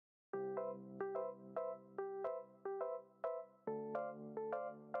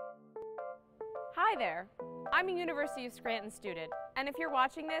Hi there! I'm a University of Scranton student, and if you're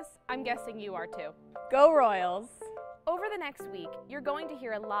watching this, I'm guessing you are too. Go Royals! Over the next week, you're going to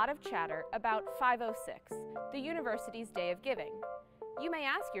hear a lot of chatter about 506, the university's Day of Giving. You may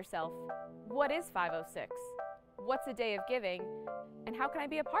ask yourself, what is 506? What's a Day of Giving? And how can I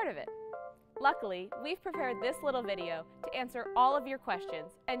be a part of it? Luckily, we've prepared this little video to answer all of your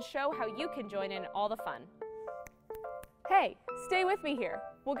questions and show how you can join in all the fun. Hey, stay with me here.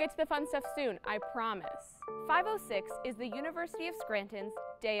 We'll get to the fun stuff soon, I promise. 506 is the University of Scranton's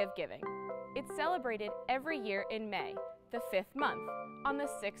Day of Giving. It's celebrated every year in May, the 5th month, on the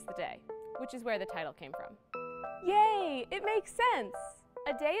 6th day, which is where the title came from. Yay! It makes sense!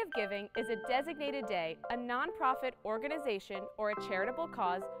 A Day of Giving is a designated day a nonprofit organization or a charitable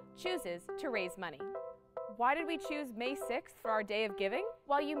cause chooses to raise money. Why did we choose May 6th for our Day of Giving?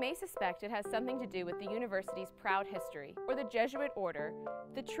 While you may suspect it has something to do with the university's proud history or the Jesuit order,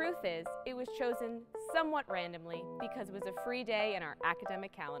 the truth is it was chosen somewhat randomly because it was a free day in our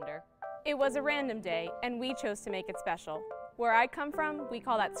academic calendar. It was a random day, and we chose to make it special. Where I come from, we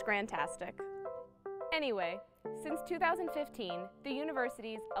call that Scrantastic. Anyway, since 2015, the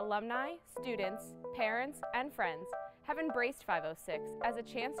university's alumni, students, parents, and friends have embraced 506 as a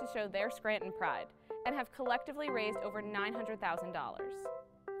chance to show their Scranton pride and have collectively raised over $900,000.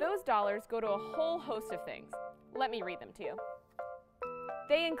 Those dollars go to a whole host of things. Let me read them to you.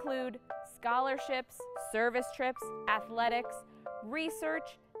 They include scholarships, service trips, athletics,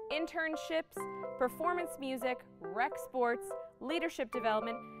 research, internships, performance music, rec sports, leadership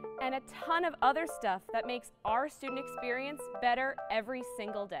development, and a ton of other stuff that makes our student experience better every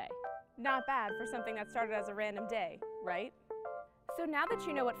single day. Not bad for something that started as a random day, right? So now that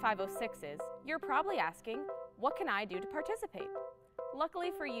you know what 506 is, you're probably asking, what can I do to participate?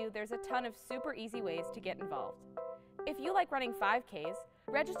 Luckily for you, there's a ton of super easy ways to get involved. If you like running 5Ks,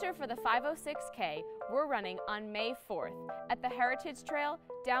 register for the 506K we're running on May 4th at the Heritage Trail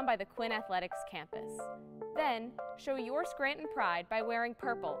down by the Quinn Athletics campus. Then, show your Scranton pride by wearing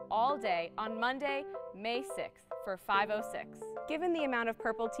purple all day on Monday, May 6th for 506. Given the amount of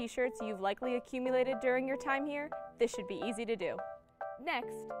purple t-shirts you've likely accumulated during your time here, this should be easy to do.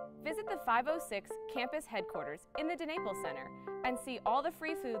 Next, visit the 506 campus headquarters in the DeNaples Center and see all the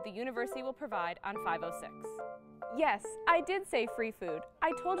free food the university will provide on 506. Yes, I did say free food.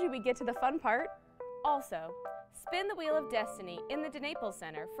 I told you we'd get to the fun part. Also, spin the Wheel of Destiny in the DeNaples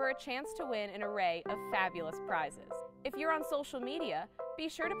Center for a chance to win an array of fabulous prizes. If you're on social media, be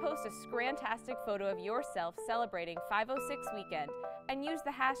sure to post a Scrantastic photo of yourself celebrating 506 weekend and use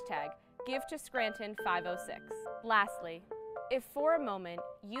the hashtag #GiveToScranton506. Lastly, if for a moment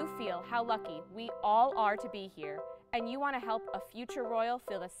you feel how lucky we all are to be here and you want to help a future Royal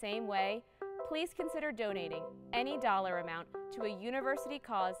feel the same way, please consider donating any dollar amount to a university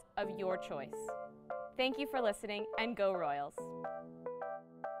cause of your choice. Thank you for listening, and go Royals!